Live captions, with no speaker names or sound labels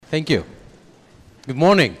Thank you. Good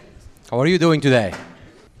morning. How are you doing today?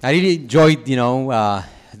 I really enjoyed, the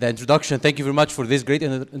introduction. Thank you very much for this great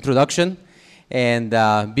introduction and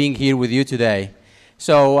being here with you today.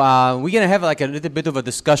 So we're going to have like a little bit of a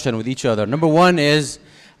discussion with each other. Number one is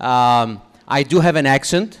I do have an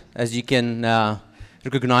accent, as you can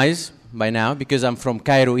recognize by now, because I'm from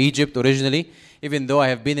Cairo, Egypt originally, even though I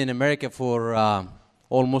have been in America for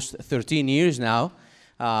almost 13 years now.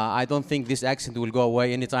 I don't think this accent will go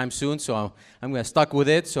away anytime soon, so I'm going to stuck with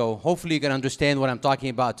it. So hopefully you can understand what I'm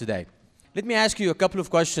talking about today. Let me ask you a couple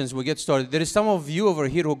of questions. We'll get started. There is some of you over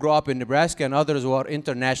here who grew up in Nebraska and others who are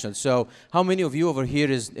international. So how many of you over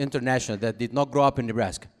here is international that did not grow up in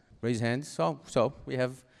Nebraska? Raise hands. So we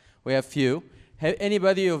have few.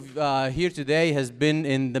 Anybody here today has been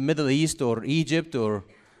in the Middle East or Egypt or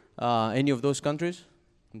any of those countries?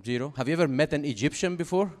 Zero. Have you ever met an Egyptian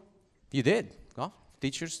before? You did. Oh,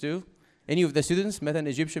 teachers too. Any of the students met an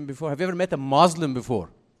Egyptian before? Have you ever met a Muslim before?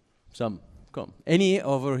 Some. Come. Any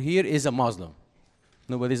over here is a Muslim?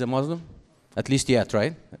 Nobody's a Muslim? At least yet,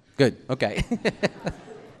 right? Good. Okay.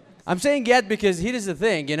 I'm saying yet because here is the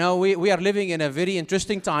thing. You know, we are living in a very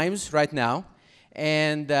interesting times right now.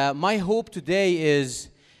 And my hope today is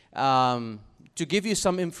to give you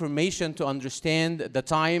some information to understand the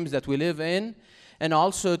times that we live in, and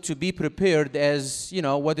also to be prepared as, you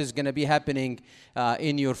know, what is going to be happening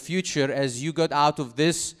in your future as you got out of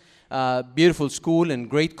this beautiful school and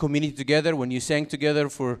great community together when you sang together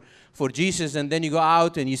for Jesus, and then you go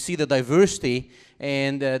out and you see the diversity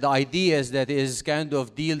and the ideas that is kind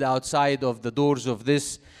of dealt outside of the doors of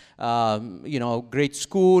this great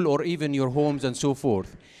school or even your homes and so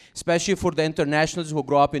forth. Especially for the internationals who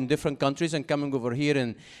grow up in different countries and coming over here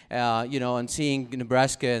and, and seeing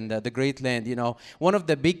Nebraska and the great land. You know, one of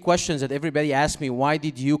the big questions that everybody asks me, why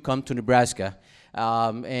did you come to Nebraska?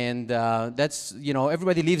 That's,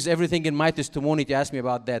 everybody leaves everything in my testimony to ask me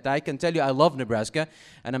about that. I can tell you I love Nebraska,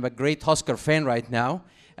 and I'm a great Husker fan right now.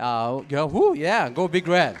 Go Big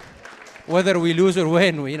Red. Whether we lose or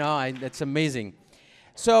win, that's amazing.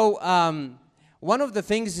 So one of the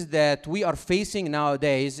things that we are facing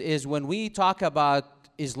nowadays is when we talk about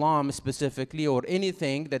Islam specifically or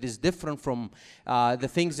anything that is different from the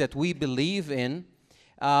things that we believe in,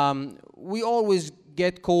 we always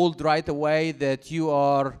get called right away that you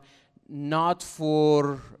are not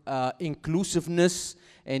for inclusiveness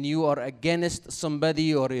and you are against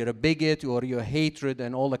somebody or you're a bigot or you're hatred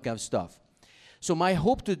and all that kind of stuff. So my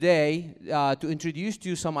hope today to introduce to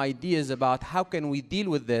you some ideas about how can we deal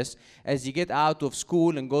with this as you get out of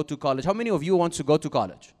school and go to college. How many of you want to go to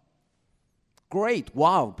college? Great.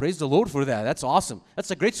 Wow. Praise the Lord for that. That's awesome. That's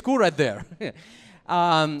a great school right there.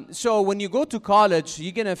 So when you go to college,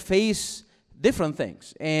 you're going to face different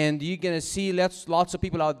things, and you're going to see lots of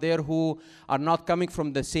people out there who are not coming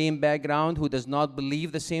from the same background, who does not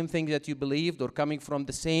believe the same thing that you believed, or coming from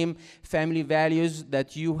the same family values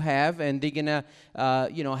that you have, and they're going to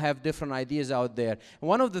have different ideas out there.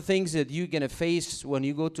 One of the things that you're going to face when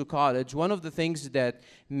you go to college, one of the things that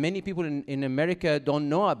many people in America don't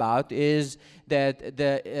know about is that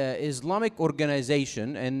the Islamic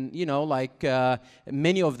organization, and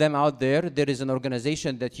many of them out there is an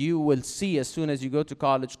organization that you will see as soon as you go to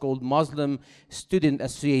college called Muslim Student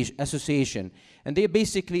Association. And they're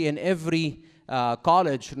basically in every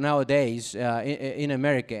college nowadays in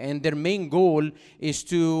America. And their main goal is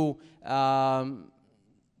to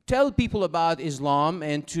tell people about Islam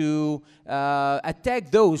and to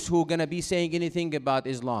attack those who are going to be saying anything about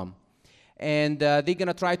Islam. And they're going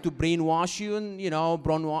to try to brainwash you and,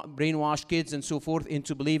 brainwash kids and so forth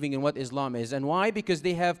into believing in what Islam is. And why? Because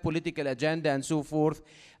they have political agenda and so forth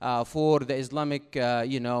for the Islamic,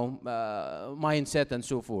 mindset and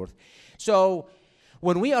so forth. So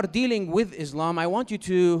when we are dealing with Islam, I want you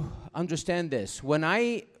to understand this.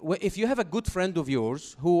 If you have a good friend of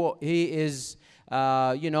yours who he is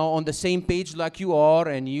on the same page like you are,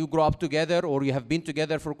 and you grow up together or you have been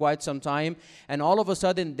together for quite some time, and all of a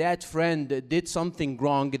sudden that friend did something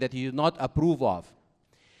wrong that you do not approve of.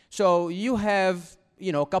 So you have,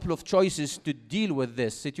 a couple of choices to deal with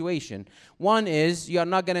this situation. One is you are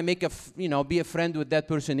not going to be a friend with that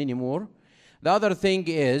person anymore. The other thing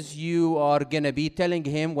is you are going to be telling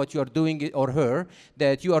him what you are doing, or her,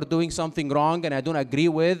 that you are doing something wrong and I don't agree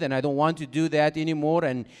with and I don't want to do that anymore,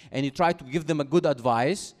 and you try to give them a good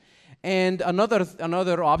advice. And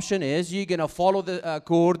another option is you're going to follow the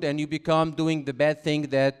cord and you become doing the bad thing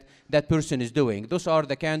that person is doing. Those are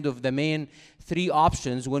the main three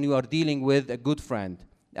options when you are dealing with a good friend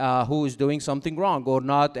who is doing something wrong or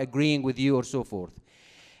not agreeing with you or so forth.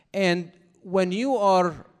 And when you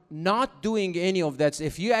are not doing any of that,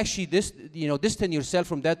 if you actually distance yourself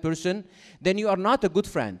from that person, then you are not a good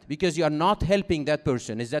friend because you are not helping that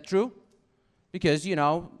person. Is that true? Because,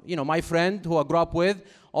 my friend who I grew up with,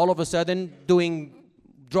 all of a sudden doing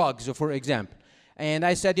drugs, for example. And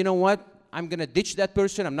I said, you know what? I'm going to ditch that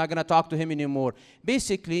person. I'm not going to talk to him anymore.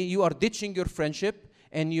 Basically, you are ditching your friendship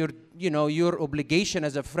and your obligation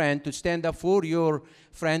as a friend to stand up for your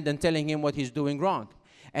friend and telling him what he's doing wrong.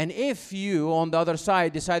 And if you, on the other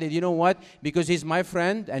side, decided, you know what, because he's my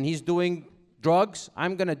friend and he's doing drugs,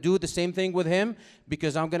 I'm going to do the same thing with him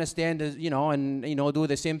because I'm going to stand, do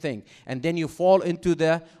the same thing. And then you fall into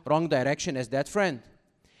the wrong direction as that friend.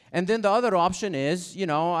 And then the other option is,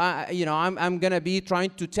 I'm going to be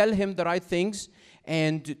trying to tell him the right things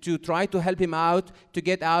and to try to help him out to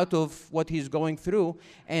get out of what he's going through.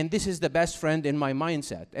 And this is the best friend in my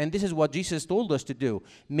mindset. And this is what Jesus told us to do,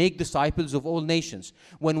 make disciples of all nations.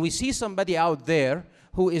 When we see somebody out there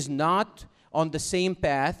who is not on the same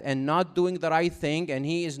path and not doing the right thing, and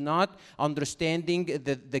he is not understanding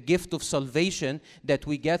the gift of salvation that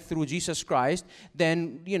we get through Jesus Christ,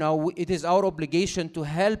 then, it is our obligation to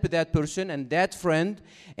help that person and that friend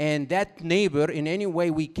and that neighbor in any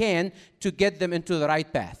way we can to get them into the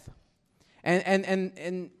right path.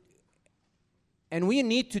 And we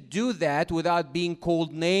need to do that without being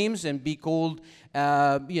called names and be called,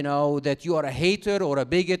 that you are a hater or a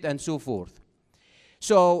bigot and so forth.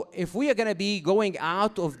 So if we are going to be going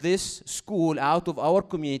out of this school, out of our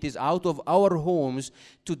communities, out of our homes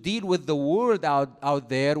to deal with the world out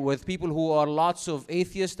there with people who are lots of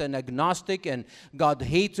atheists and agnostic and God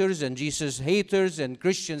haters and Jesus haters and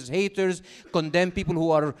Christians haters, condemn people who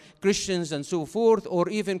are Christians and so forth, or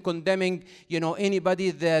even condemning, anybody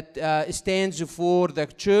that stands for the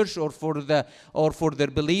church or for their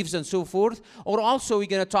beliefs and so forth, or also we're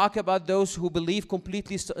going to talk about those who believe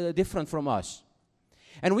completely different from us.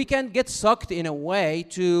 And we can get sucked in a way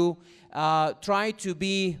to try to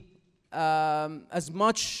be as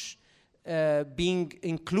much being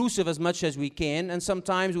inclusive as much as we can, and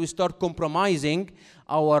sometimes we start compromising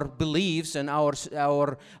our beliefs and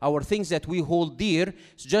our things that we hold dear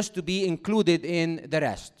just to be included in the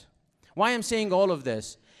rest. Why I'm saying all of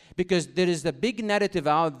this? Because there is a big narrative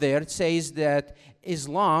out there that says that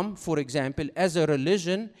Islam, for example, as a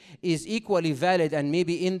religion, is equally valid and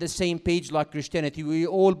maybe in the same page like Christianity. We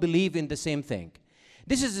all believe in the same thing.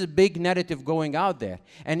 This is a big narrative going out there.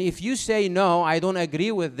 And if you say, no, I don't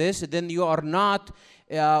agree with this, then you are not,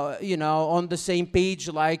 on the same page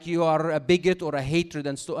like you are a bigot or a hatred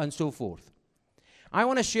and so forth. I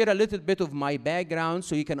want to share a little bit of my background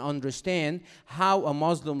so you can understand how a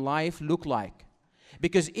Muslim life looks like.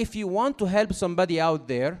 Because if you want to help somebody out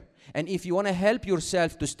there, and if you want to help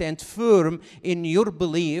yourself to stand firm in your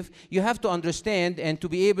belief, you have to understand and to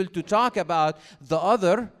be able to talk about the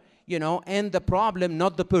other, and the problem,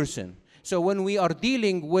 not the person. So when we are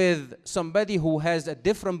dealing with somebody who has a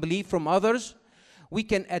different belief from others, we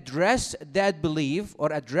can address that belief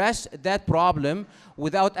or address that problem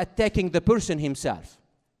without attacking the person himself.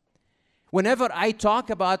 Whenever I talk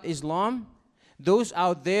about Islam, those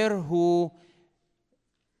out there who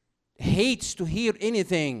hates to hear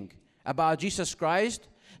anything about Jesus Christ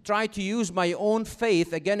try to use my own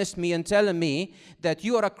faith against me and telling me that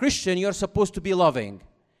you are a Christian, you are supposed to be loving.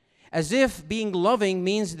 As if being loving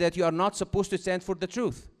means that you are not supposed to stand for the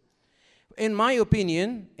truth. In my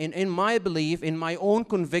opinion, in my belief, in my own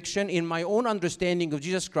conviction, in my own understanding of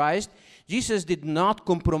Jesus Christ, Jesus did not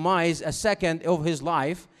compromise a second of his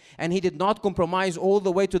life, and he did not compromise all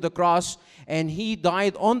the way to the cross, and he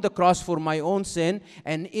died on the cross for my own sin,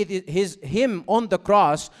 and him on the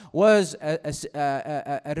cross was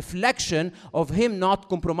a reflection of him not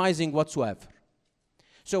compromising whatsoever.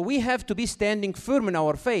 So we have to be standing firm in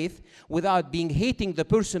our faith without being hating the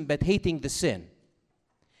person but hating the sin.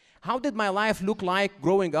 How did my life look like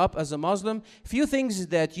growing up as a Muslim? Few things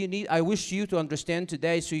that I wish you to understand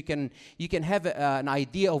today so you can have an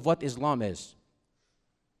idea of what Islam is.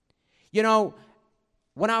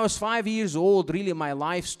 When I was 5 years old, really my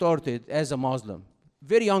life started as a Muslim.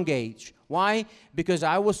 Very young age. Why? Because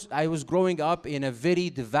I was growing up in a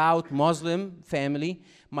very devout Muslim family.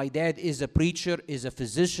 My dad is a preacher, is a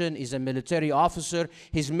physician, is a military officer,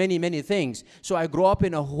 he's many, many things. So I grew up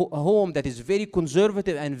in a home that is very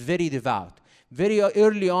conservative and very devout. Very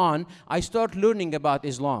early on, I start learning about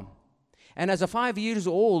Islam. And as a 5 years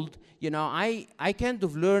old, I kind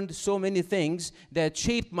of learned so many things that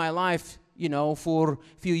shaped my life, for a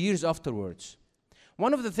few years afterwards.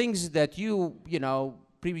 One of the things that you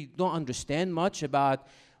probably don't understand much about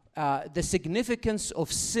the significance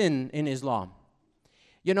of sin in Islam.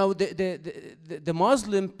 The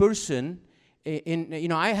Muslim person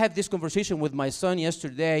I had this conversation with my son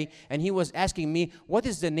yesterday, and he was asking me, what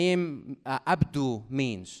is the name Abdu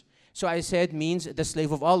means? So I said, means the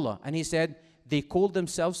slave of Allah. And he said, they call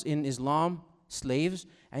themselves in Islam slaves?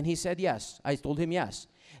 And he said, yes. I told him, yes.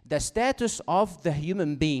 The status of the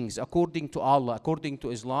human beings, according to Allah, according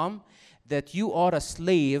to Islam, that you are a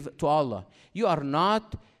slave to Allah. You are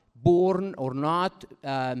not born or not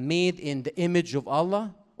made in the image of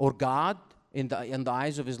Allah or God in the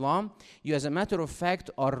eyes of Islam. You, as a matter of fact,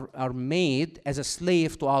 are made as a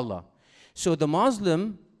slave to Allah. So the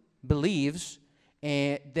Muslim believes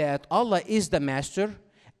that Allah is the master,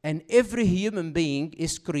 and every human being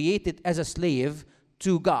is created as a slave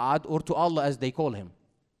to God or to Allah, as they call him.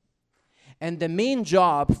 And the main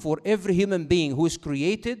job for every human being who is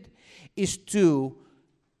created is to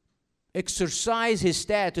exercise his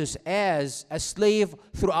status as a slave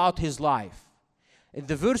throughout his life.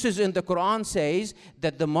 The verses in the Quran says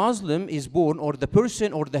that the Muslim is born, or the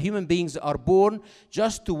person or the human beings are born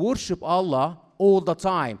just to worship Allah all the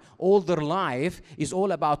time. All their life is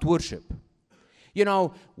all about worship. You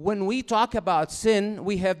know, when we talk about sin,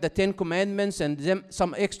 we have the 10 Commandments and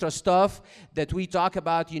some extra stuff that we talk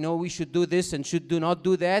about, you know, we should do this and should do not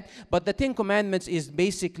do that. But the 10 Commandments is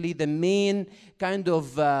basically the main kind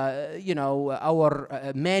of,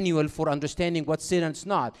 our manual for understanding what sin is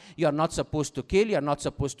not. You are not supposed to kill, you are not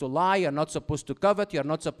supposed to lie, you are not supposed to covet, you are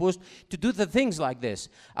not supposed to do the things like this.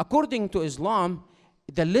 According to Islam,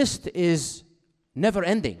 the list is never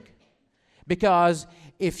ending. Because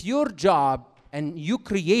if your job and you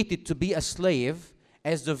created to be a slave,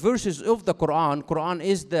 as the verses of the Quran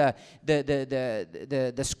is the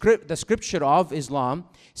scripture of Islam,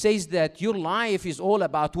 says that your life is all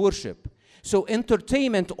about worship. So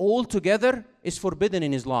entertainment altogether is forbidden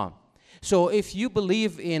in Islam. So if you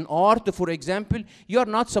believe in art, for example, you are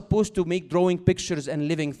not supposed to make drawing pictures and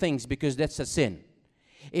living things, because that's a sin.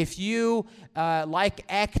 If you like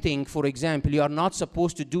acting, for example, you are not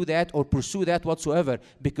supposed to do that or pursue that whatsoever,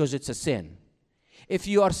 because it's a sin. If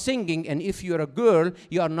you are singing and if you're a girl,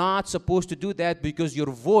 you are not supposed to do that, because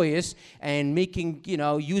your voice and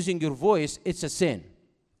using your voice, it's a sin.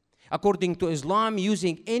 According to Islam,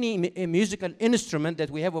 using any musical instrument that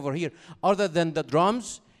we have over here other than the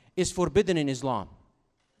drums is forbidden in Islam.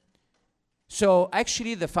 So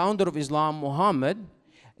actually the founder of Islam, Muhammad,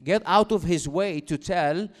 get out of his way to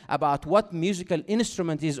tell about what musical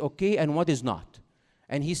instrument is okay and what is not.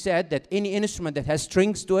 And he said that any instrument that has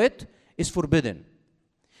strings to it is forbidden.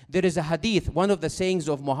 There is a hadith, one of the sayings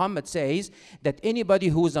of Muhammad says that anybody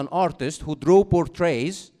who is an artist who draw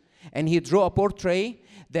portraits, and he draw a portrait,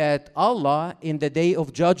 that Allah in the day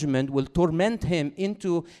of judgment will torment him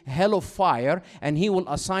into hell of fire, and he will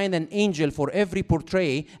assign an angel for every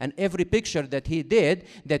portrait and every picture that he did,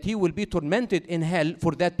 that he will be tormented in hell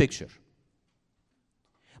for that picture.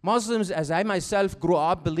 Muslims, as I myself grew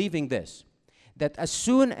up believing this, that as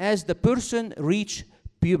soon as the person reach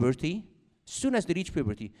puberty,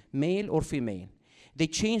 male or female, they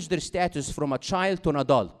change their status from a child to an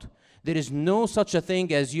adult. There is no such a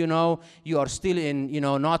thing as, you are still in,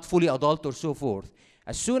 not fully adult or so forth.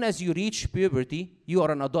 As soon as you reach puberty, you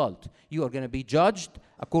are an adult. You are going to be judged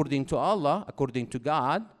according to Allah, according to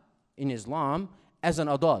God, in Islam, as an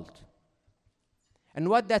adult. And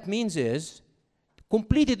what that means is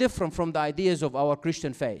completely different from the ideas of our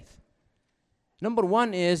Christian faith. Number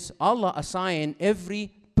one is Allah assigned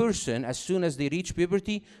every person, as soon as they reach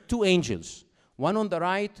puberty, 2 angels, one on the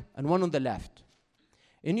right and one on the left.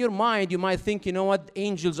 In your mind, you might think,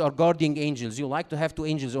 angels are guardian angels. You like to have 2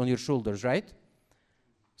 angels on your shoulders, right?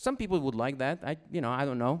 Some people would like that. I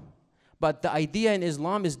don't know. But the idea in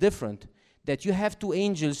Islam is different, that you have 2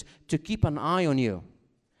 angels to keep an eye on you.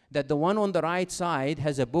 That the one on the right side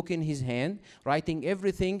has a book in his hand, writing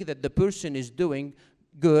everything that the person is doing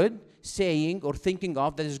good, saying or thinking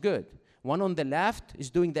of that is good. One on the left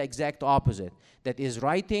is doing the exact opposite, that is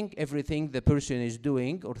writing everything the person is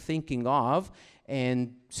doing or thinking of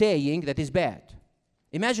and saying that is bad.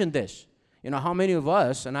 Imagine this. How many of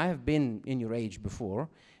us, and I have been in your age before,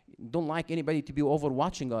 don't like anybody to be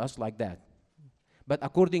overwatching us like that. But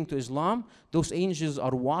according to Islam, those angels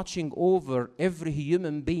are watching over every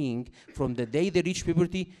human being from the day they reach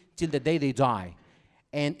puberty till the day they die.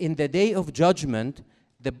 And in the day of judgment,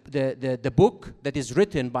 the book that is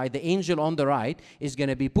written by the angel on the right is going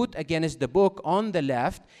to be put against the book on the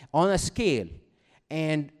left on a scale.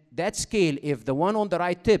 And that scale, if the one on the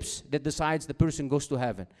right tips, that decides the person goes to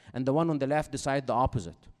heaven. And the one on the left decides the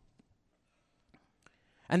opposite.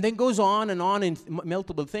 And then goes on in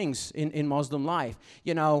multiple things in Muslim life.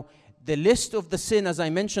 The list of the sin, as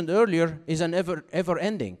I mentioned earlier, is an ever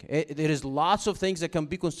ending. There is lots of things that can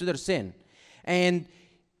be considered sin. And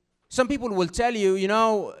some people will tell you,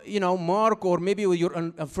 Mark, or maybe with your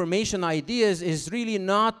information ideas is really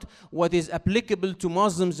not what is applicable to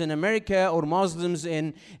Muslims in America or Muslims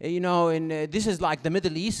in, this is like the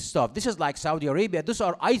Middle East stuff. This is like Saudi Arabia. Those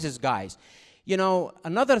are ISIS guys.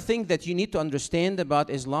 Another thing that you need to understand about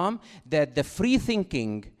Islam, that the free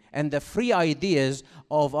thinking and the free ideas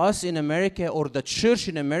of us in America or the church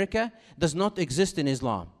in America does not exist in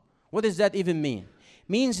Islam. What does that even mean?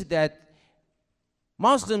 Means that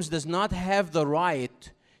Muslims does not have the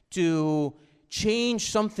right to change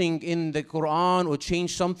something in the Quran or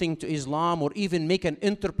change something to Islam or even make an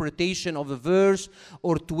interpretation of a verse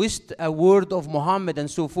or twist a word of Muhammad and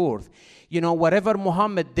so forth. Whatever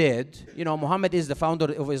Muhammad did, Muhammad is the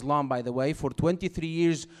founder of Islam, by the way. For 23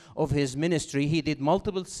 years of his ministry, he did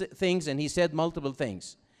multiple things and he said multiple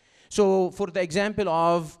things. So for the example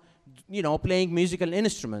of playing musical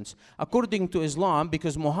instruments. According to Islam,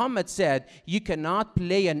 because Muhammad said you cannot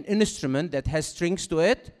play an instrument that has strings to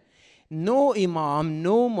it, no imam,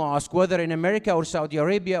 no mosque, whether in America or Saudi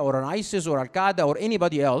Arabia or an ISIS or Al-Qaeda or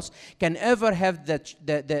anybody else, can ever have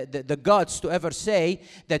the guts to ever say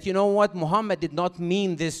that, Muhammad did not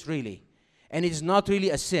mean this really. And it's not really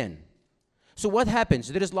a sin. So what happens?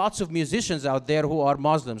 There is lots of musicians out there who are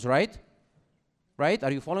Muslims, right? Right?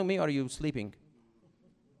 Are you following me or are you sleeping?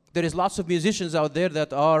 There is lots of musicians out there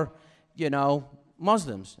that are,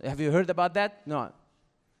 Muslims. Have you heard about that? No.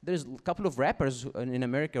 There's a couple of rappers in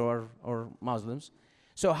America or Muslims.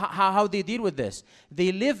 So how they deal with this?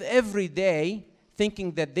 They live every day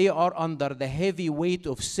thinking that they are under the heavy weight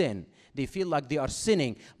of sin. They feel like they are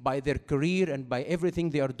sinning by their career and by everything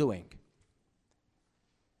they are doing.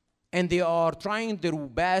 And they are trying their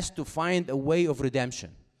best to find a way of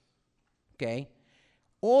redemption. Okay?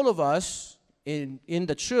 All of us in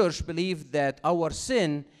the church believe that our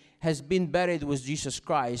sin has been buried with Jesus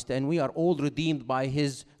Christ and we are all redeemed by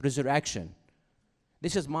his resurrection.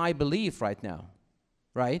 This is my belief right now,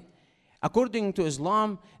 right? According to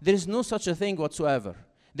Islam, there is no such a thing whatsoever.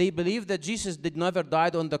 They believe that Jesus did never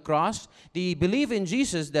died on the cross. They believe in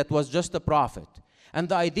Jesus that was just a prophet. And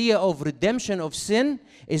the idea of redemption of sin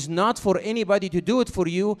is not for anybody to do it for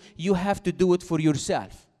you. You have to do it for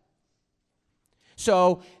yourself.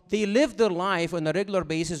 So they live their life on a regular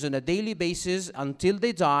basis, on a daily basis, until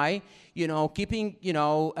they die, keeping,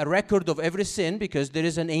 a record of every sin, because there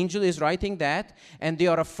is an angel is writing that, and they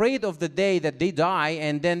are afraid of the day that they die,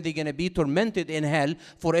 and then they're going to be tormented in hell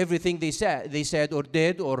for everything they said or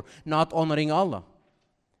did, or not honoring Allah.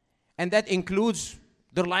 And that includes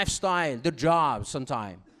their lifestyle, their jobs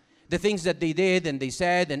sometimes, the things that they did and they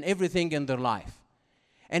said, and everything in their life.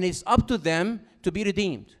 And it's up to them to be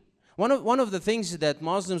redeemed. One of the things that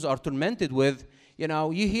Muslims are tormented with,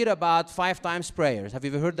 you hear about 5 times prayers. Have you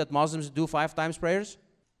ever heard that Muslims do 5 times prayers?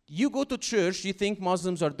 You go to church, you think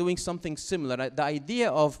Muslims are doing something similar. The idea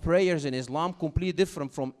of prayers in Islam completely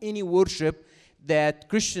different from any worship that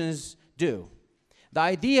Christians do. The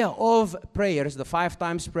idea of prayers, the 5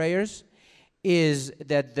 times prayers, is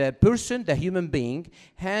that the person, the human being,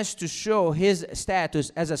 has to show his status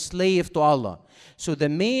as a slave to Allah. So the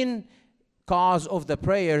main cause of the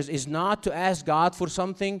prayers is not to ask God for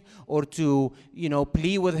something or to,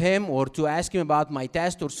 plead with him or to ask him about my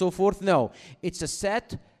test or so forth. No, it's a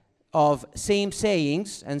set of same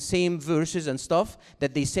sayings and same verses and stuff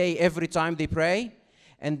that they say every time they pray.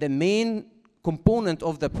 And the main component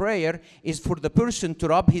of the prayer is for the person to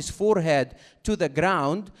rub his forehead to the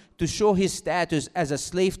ground to show his status as a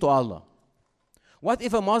slave to Allah. What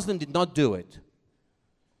if a Muslim did not do it?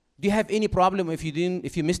 Do you have any problem if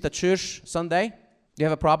you missed a church Sunday? Do you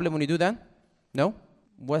have a problem when you do that? No?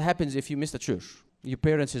 What happens if you miss a church? Your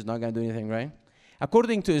parents is not going to do anything, right?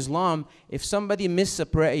 According to Islam, if somebody misses a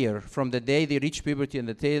prayer from the day they reach puberty and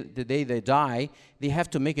the day they die, they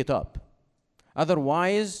have to make it up.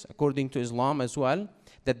 Otherwise, according to Islam as well,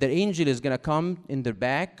 that the angel is going to come in their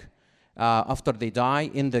back after they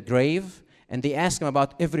die in the grave, and they ask them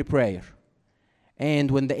about every prayer.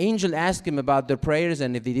 And when the angel asks him about their prayers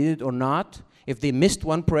and if they did it or not, if they missed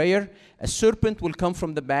one prayer, a serpent will come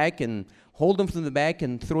from the back and hold them from the back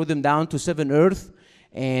and throw them down to 7 earth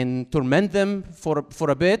and torment them for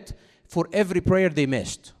a bit for every prayer they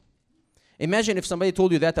missed. Imagine if somebody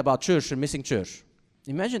told you that about church or missing church.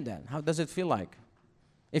 Imagine that. How does it feel like?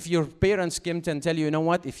 If your parents came and tell you,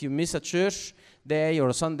 what, if you miss a church day or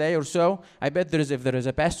a Sunday or so, I bet if there is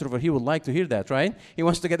a pastor over here, would like to hear that, right? He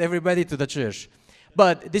wants to get everybody to the church.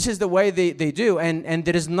 But this is the way they do. And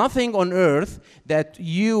there is nothing on earth that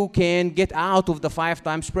you can get out of the 5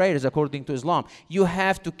 times prayers according to Islam. You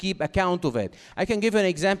have to keep account of it. I can give an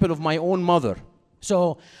example of my own mother.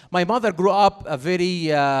 So my mother grew up a very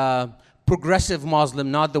progressive Muslim,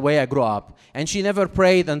 not the way I grew up. And she never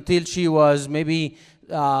prayed until she was maybe,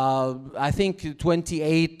 I think,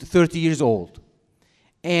 28, 30 years old.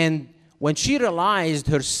 And when she realized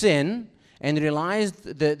her sin and realized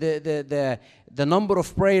the number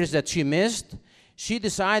of prayers that she missed, she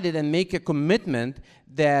decided and make a commitment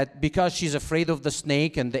that because she's afraid of the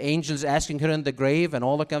snake and the angels asking her in the grave and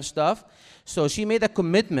all that kind of stuff, so she made a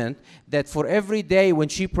commitment that for every day when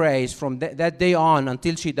she prays from that day on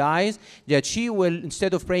until she dies, that she will,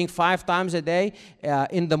 instead of praying 5 times a day,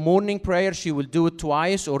 in the morning prayer, she will do it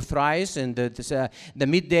twice or thrice, and the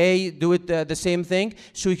midday do it the same thing,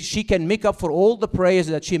 so she can make up for all the prayers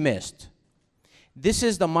that she missed. This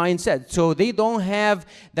is the mindset. So they don't have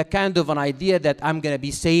the kind of an idea that I'm going to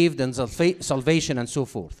be saved and salvation and so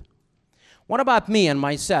forth. What about me and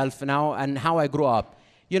myself now and how I grew up?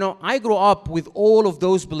 You know, I grew up with all of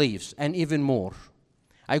those beliefs and even more.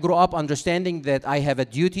 I grew up understanding that I have a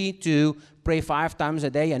duty to pray 5 times a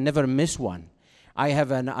day and never miss one. I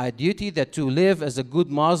have a duty that to live as a good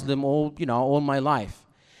Muslim all my life.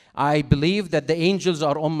 I believe that the angels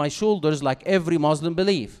are on my shoulders like every Muslim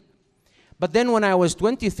believes. But then when I was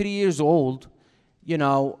 23 years old,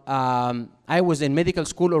 I was in medical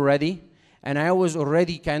school already, and I was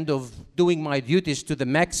already kind of doing my duties to the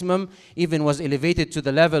maximum, even was elevated to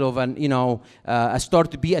the level of I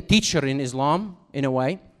started to be a teacher in Islam, in a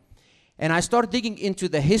way. And I started digging into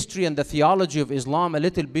the history and the theology of Islam a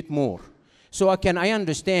little bit more. So I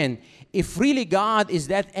understand, if really God is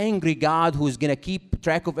that angry God who's going to keep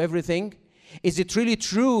track of everything, is it really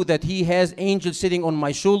true that he has angels sitting on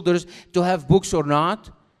my shoulders to have books or not?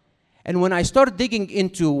 And when I started digging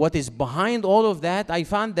into what is behind all of that, I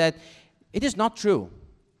found that it is not true.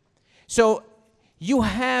 So you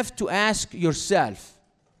have to ask yourself,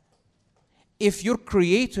 if your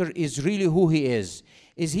Creator is really who He is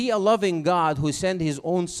He a loving God who sent His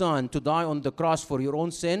own Son to die on the cross for your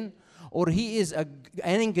own sin? Or He is an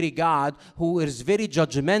angry God who is very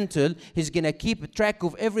judgmental. He's going to keep track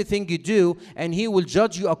of everything you do, and He will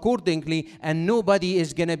judge you accordingly, and nobody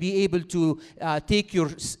is going to be able to take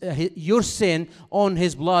your sin on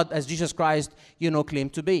His blood, as Jesus Christ,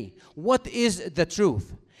 claimed to be. What is the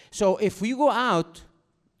truth? So if we go out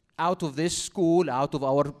of this school, out of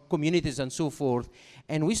our communities and so forth,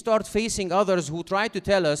 and we start facing others who try to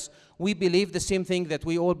tell us we believe the same thing that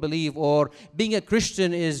we all believe, or being a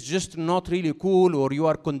Christian is just not really cool, or you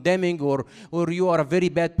are condemning, or you are a very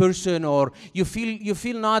bad person, or you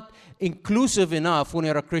feel not inclusive enough when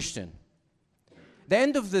you're a Christian. At the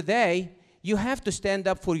end of the day, you have to stand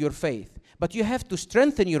up for your faith, but you have to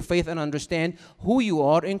strengthen your faith and understand who you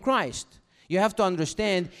are in Christ. You have to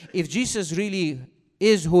understand if Jesus really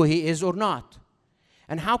is who He is or not.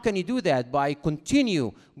 And how can you do that? By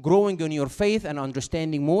continue growing in your faith and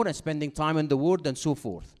understanding more and spending time in the Word and so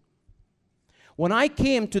forth. When I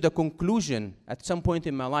came to the conclusion at some point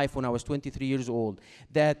in my life when I was 23 years old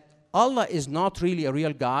that Allah is not really a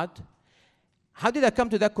real God, how did I come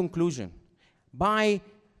to that conclusion? By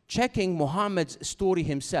checking Muhammad's story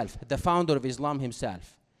himself, the founder of Islam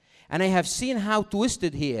himself. And I have seen how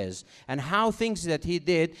twisted he is and how things that he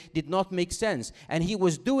did not make sense. And he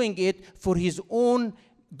was doing it for his own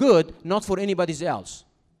good, not for anybody else.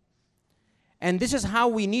 And this is how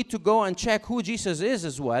we need to go and check who Jesus is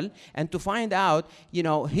as well, and to find out,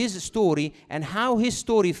 his story and how his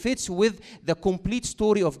story fits with the complete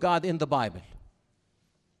story of God in the Bible.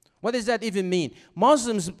 What does that even mean?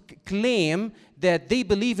 Muslims claim that they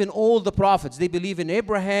believe in all the prophets. They believe in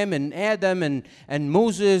Abraham and Adam and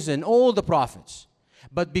Moses and all the prophets.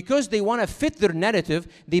 But because they want to fit their narrative,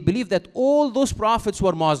 they believe that all those prophets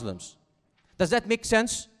were Muslims. Does that make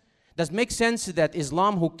sense? Does it make sense that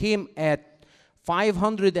Islam, who came at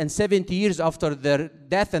 570 years after the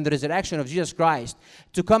death and the resurrection of Jesus Christ,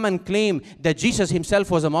 to come and claim that Jesus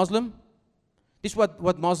himself was a Muslim? This is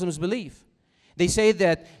what Muslims believe. They say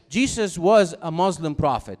that Jesus was a Muslim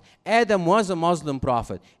prophet, Adam was a Muslim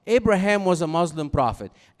prophet, Abraham was a Muslim prophet,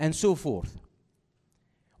 and so forth.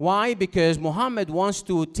 Why? Because Muhammad wants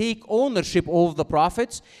to take ownership of the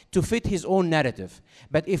prophets to fit his own narrative.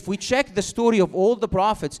 But if we check the story of all the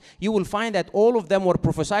prophets, you will find that all of them were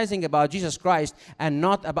prophesying about Jesus Christ and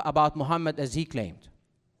not about Muhammad as he claimed.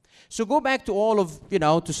 So go back to all of,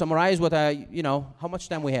 to summarize what how much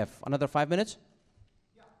time we have? Another 5 minutes?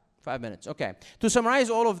 5 minutes, okay. To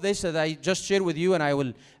summarize all of this that I just shared with you, and I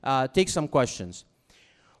will take some questions.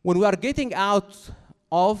 When we are getting out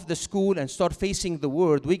of the school and start facing the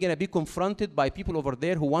world, we're going to be confronted by people over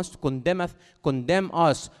there who wants to condemn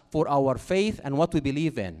us for our faith and what we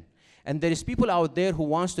believe in. And there is people out there who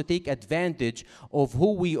wants to take advantage of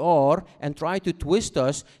who we are and try to twist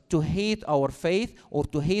us to hate our faith or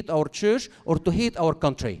to hate our church or to hate our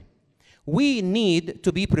country. We need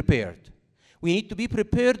to be prepared. We need to be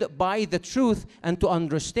prepared by the truth and to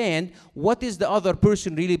understand what is the other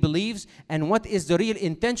person really believes and what is the real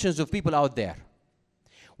intentions of people out there.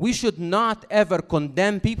 We should not ever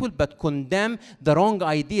condemn people, but condemn the wrong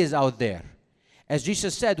ideas out there. As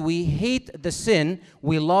Jesus said, we hate the sin,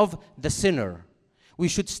 we love the sinner. We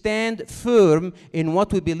should stand firm in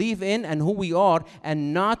what we believe in and who we are,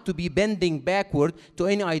 and not to be bending backward to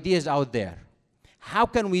any ideas out there. How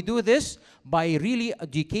can we do this? By really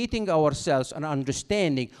educating ourselves and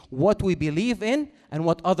understanding what we believe in and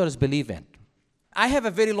what others believe in. I have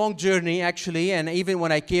a very long journey, actually, and even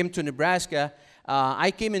when I came to Nebraska,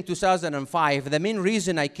 I came in 2005. The main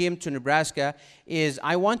reason I came to Nebraska is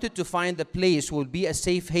I wanted to find a place who would be a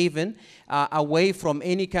safe haven away from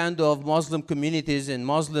any kind of Muslim communities and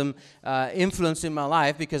Muslim influence in my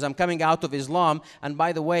life, because I'm coming out of Islam. And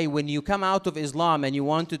by the way, when you come out of Islam and you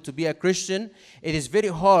wanted to be a Christian, it is very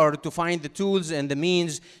hard to find the tools and the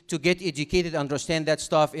means to get educated, understand that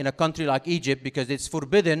stuff in a country like Egypt, because it's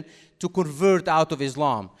forbidden to convert out of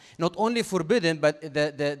Islam. Not only forbidden, but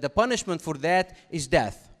the punishment for that is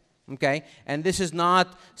death. Okay? And this is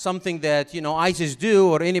not something that, ISIS do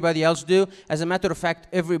or anybody else do. As a matter of fact,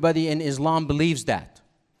 everybody in Islam believes that.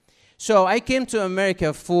 So I came to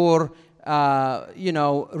America for,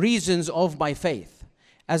 reasons of my faith.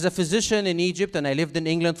 As a physician in Egypt, and I lived in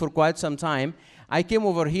England for quite some time, I came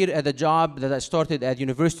over here at a job that I started at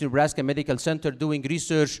University of Nebraska Medical Center doing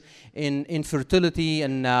research in infertility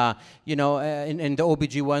and, in the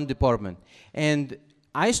OBGYN department. And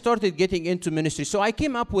I started getting into ministry. So I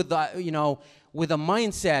came up with, with a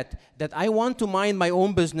mindset that I want to mind my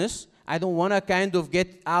own business. I don't want to kind of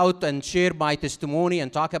get out and share my testimony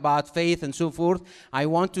and talk about faith and so forth. I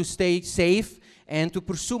want to stay safe and to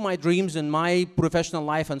pursue my dreams in my professional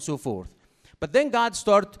life and so forth. But then God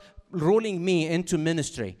started rolling me into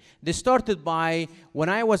ministry. This started by when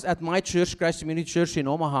I was at my church, Christ Community Church in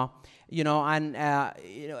Omaha,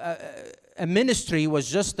 a ministry was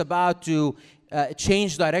just about to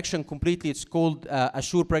change direction completely. It's called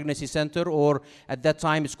Assure Pregnancy Center, or at that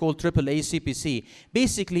time it's called AAA CPC.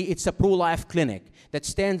 Basically, it's a pro-life clinic that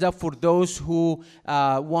stands up for those who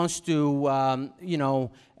wants to,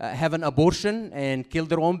 have an abortion and kill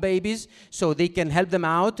their own babies, so they can help them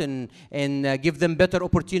out and give them better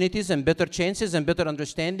opportunities and better chances and better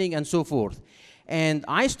understanding and so forth. And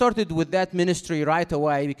I started with that ministry right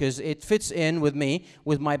away because it fits in with me,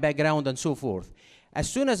 with my background and so forth. As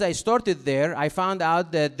soon as I started there, I found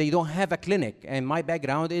out that they don't have a clinic, and my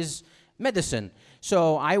background is medicine.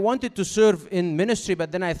 So I wanted to serve in ministry,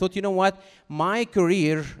 but then I thought, you know what, my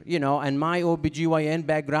career, and my OBGYN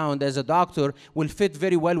background as a doctor will fit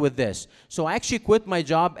very well with this. So I actually quit my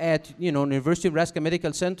job at, University of Nebraska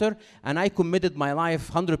Medical Center, and I committed my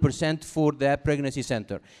life 100% for the pregnancy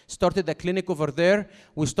center. Started a clinic over there.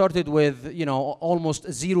 We started with, almost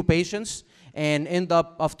 0 patients, and end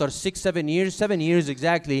up after 7 years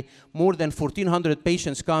exactly, more than 1,400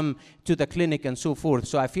 patients come to the clinic and so forth.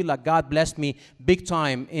 So I feel like God blessed me big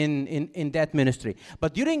time in that ministry.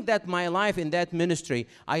 But during my life in that ministry,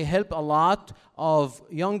 I helped a lot of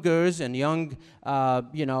young girls and young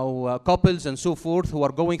couples and so forth who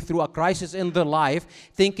are going through a crisis in their life,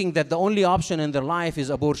 thinking that the only option in their life is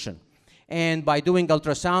abortion. And by doing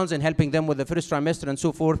ultrasounds and helping them with the first trimester and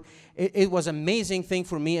so forth, it was an amazing thing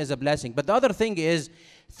for me as a blessing. But the other thing is,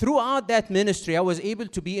 throughout that ministry, I was able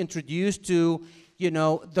to be introduced to,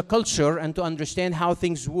 the culture and to understand how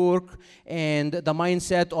things work and the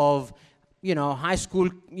mindset of, high school,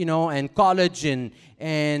 and college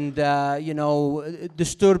and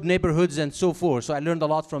disturbed neighborhoods and so forth. So I learned a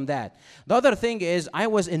lot from that. The other thing is I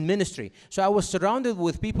was in ministry. So I was surrounded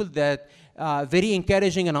with people that very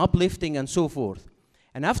encouraging and uplifting and so forth.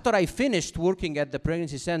 And after I finished working at the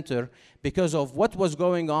pregnancy center, because of what was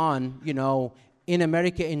going on, in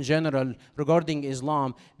America in general regarding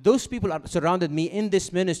Islam, those people that surrounded me in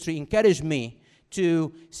this ministry encouraged me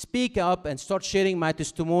to speak up and start sharing my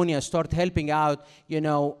testimony and start helping out,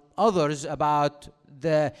 others about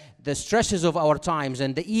the stresses of our times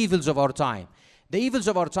and the evils of our time. The evils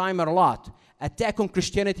of our time are a lot. attack on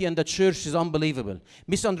Christianity and the church is unbelievable.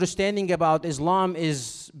 Misunderstanding about Islam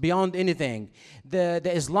is beyond anything. The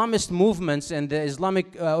Islamist movements and the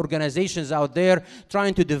Islamic organizations out there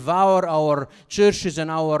trying to devour our churches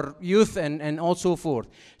and our youth and all so forth.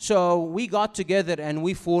 So we got together and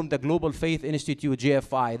we formed the Global Faith Institute,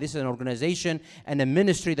 GFI. This is an organization and a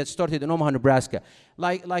ministry that started in Omaha, Nebraska.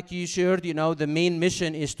 Like you shared, the main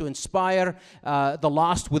mission is to inspire the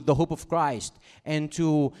lost with the hope of Christ and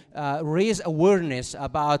to raise awareness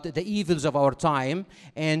about the evils of our time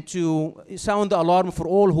and to sound the alarm for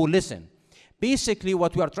all who listen. Basically,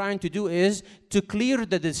 what we are trying to do is to clear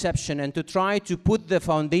the deception and to try to put the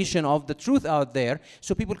foundation of the truth out there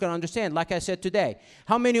so people can understand. Like I said today,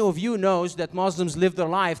 how many of you knows that Muslims live their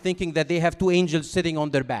life thinking that they have two angels sitting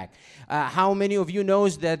on their back? How many of you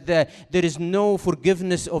knows that there is no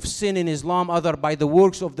forgiveness of sin in Islam other by the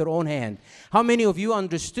works of their own hand? How many of you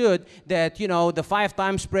understood that, the 5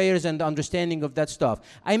 times prayers and the understanding of that stuff?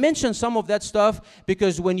 I mentioned some of that stuff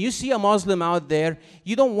because when you see a Muslim out there,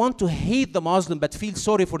 you don't want to hate the Muslim but feel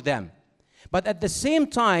sorry for them. But at the same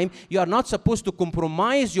time, you are not supposed to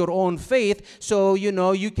compromise your own faith so,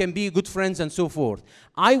 you can be good friends and so forth.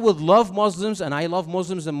 I would love Muslims, and I love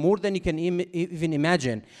Muslims more than you can even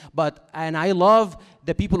imagine. And I love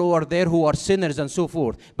the people who are there who are sinners and so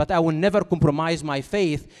forth. But I will never compromise my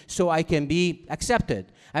faith so I can be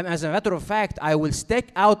accepted. And as a matter of fact, I will step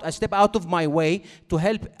out of my way to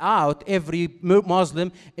help out every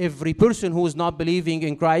Muslim, every person who is not believing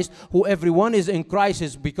in Christ, who everyone is in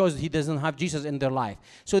crisis because he doesn't have Jesus in their life.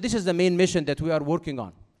 So this is the main mission that we are working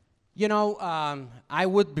on.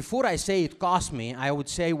 Before I say it cost me, I would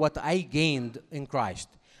say what I gained in Christ.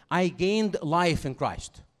 I gained life in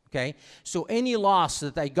Christ. Okay? So any loss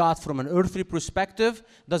that I got from an earthly perspective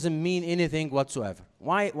doesn't mean anything whatsoever.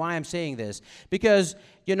 Why I'm saying this? Because,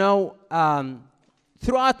 throughout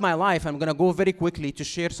my life, I'm going to go very quickly to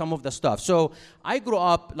share some of the stuff. So I grew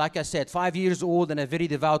up, like I said, 5 years old in a very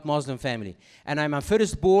devout Muslim family. And I'm a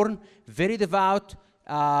firstborn, very devout.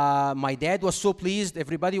 My dad was so pleased.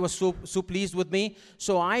 Everybody was so pleased with me.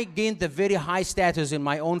 So I gained a very high status in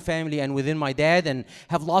my own family and within my dad and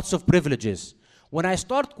have lots of privileges. When I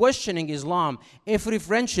start questioning Islam, every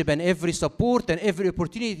friendship and every support and every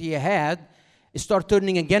opportunity I had start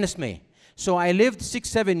turning against me. So I lived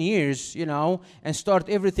 6-7 years, and start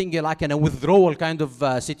everything like in a withdrawal kind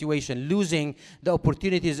of situation, losing the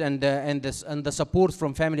opportunities and the support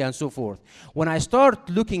from family and so forth. When I start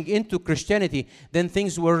looking into Christianity, then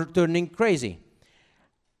things were turning crazy.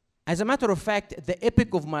 As a matter of fact, the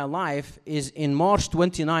epic of my life is in March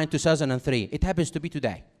 29, 2003. It happens to be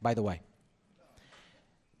today, by the way.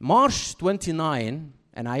 March 29,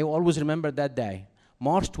 and I always remember that day,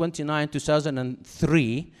 March 29,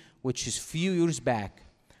 2003, which is few years back.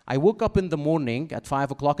 I woke up in the morning at 5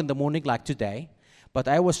 o'clock in the morning like today, but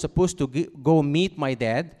I was supposed to go meet my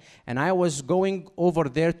dad, and I was going over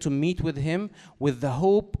there to meet with him with the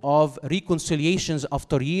hope of reconciliations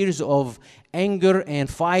after years of anger and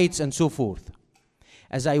fights and so forth.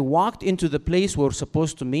 As I walked into the place we were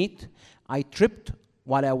supposed to meet, I tripped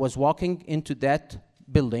while I was walking into that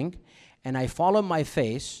building, and I fall on my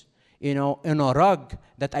face, in a rug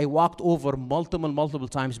that I walked over multiple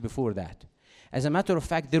times before that. As a matter of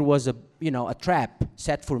fact, there was a trap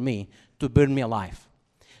set for me to burn me alive.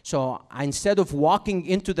 So instead of walking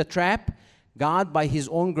into the trap, God, by His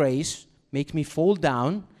own grace, make me fall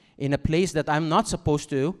down in a place that I'm not supposed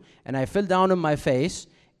to, and I fell down on my face,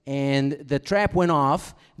 and the trap went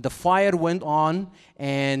off, the fire went on,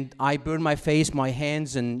 and I burned my face, my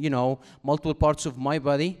hands, and multiple parts of my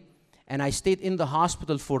body. And I stayed in the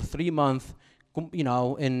hospital for 3 months,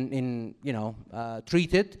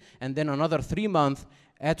 treated, and then another 3 months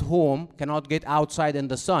at home, cannot get outside in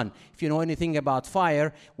the sun. If you know anything about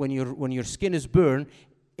fire, when your skin is burned,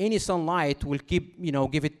 any sunlight will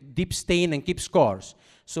give it deep stain and keep scars.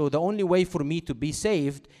 So the only way for me to be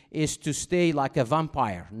saved is to stay like a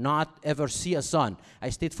vampire, not ever see a sun. I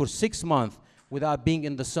stayed for 6 months without being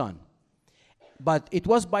in the sun. But it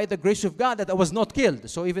was by the grace of God that I was not killed.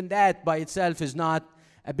 So even that by itself is not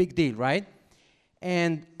a big deal, right?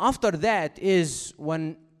 And after that is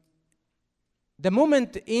when the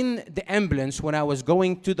moment in the ambulance when I was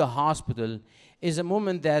going to the hospital is a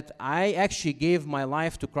moment that I actually gave my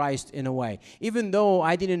life to Christ in a way. Even though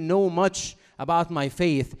I didn't know much about my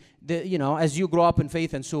faith, as you grow up in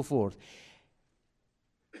faith and so forth.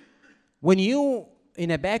 When you in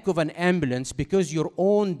the back of an ambulance because your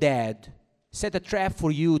own dad set a trap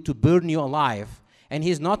for you to burn you alive. And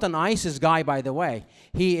he's not an ISIS guy, by the way.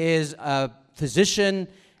 He is a physician,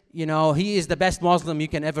 you know, he is the best Muslim you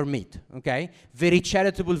can ever meet, okay? Very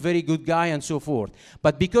charitable, very good guy, and so forth.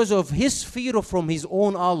 But because of his fear from his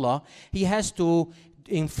own Allah, he has to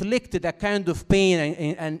inflict that kind of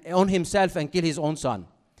pain and on himself and kill his own son.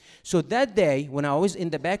 So that day, when I was in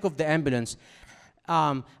the back of the ambulance,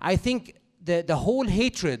 I think the whole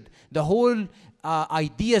hatred, the whole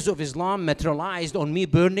ideas of Islam materialized on me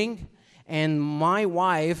burning, and my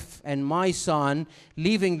wife and my son,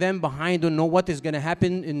 leaving them behind, don't know what is going to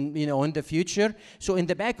happen in the future. So in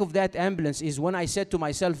the back of that ambulance is when I said to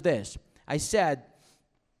myself this. I said,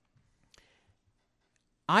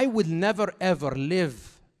 I will never ever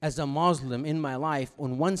live as a Muslim in my life,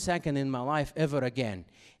 on 1 second in my life ever again.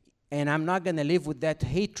 And I'm not going to live with that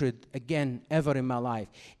hatred again ever in my life.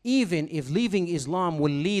 Even if leaving Islam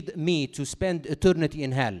will lead me to spend eternity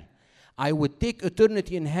in hell, I would take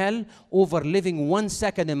eternity in hell over living 1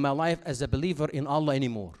 second in my life as a believer in Allah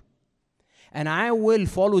anymore. And I will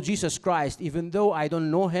follow Jesus Christ even though I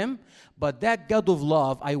don't know him, but that God of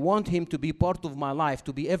love, I want him to be part of my life,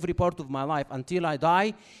 to be every part of my life until I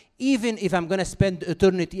die, even if I'm going to spend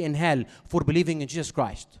eternity in hell for believing in Jesus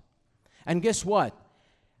Christ. And guess what?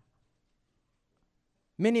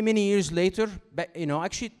 Many years later,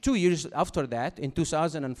 actually 2 years after that, in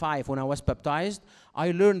 2005, when I was baptized,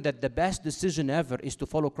 I learned that the best decision ever is to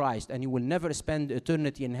follow Christ, and you will never spend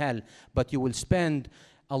eternity in hell, but you will spend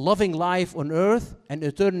a loving life on earth and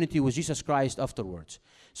eternity with Jesus Christ afterwards.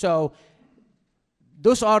 So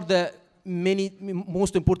those are the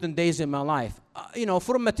most important days in my life.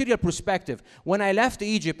 From a material perspective, when I left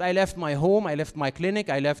Egypt, I left my home, I left my clinic,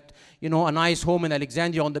 I left, a nice home in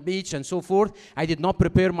Alexandria on the beach and so forth. I did not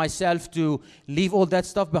prepare myself to leave all that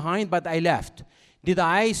stuff behind, but I left. Did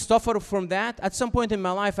I suffer from that? At some point in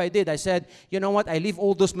my life, I did. I said, you know what, I leave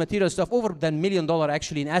all those material stuff, over than $1 million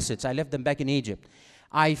actually in assets. I left them back in Egypt.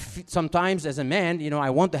 Sometimes as a man, I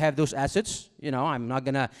want to have those assets. I'm not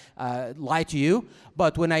going to lie to you.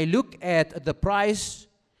 But when I look at the price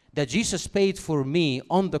that Jesus paid for me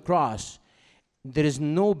on the cross, there is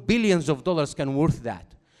no billions of dollars can worth that.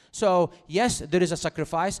 So yes, there is a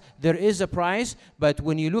sacrifice, there is a price, but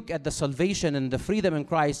when you look at the salvation and the freedom in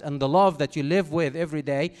Christ and the love that you live with every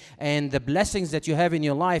day and the blessings that you have in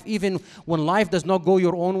your life, even when life does not go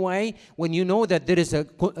your own way, when you know that there is a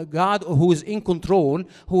God who is in control,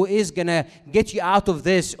 who is going to get you out of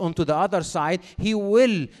this onto the other side, he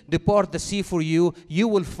will depart the sea for you, you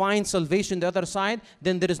will find salvation the other side,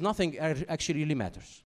 then there is nothing actually really matters.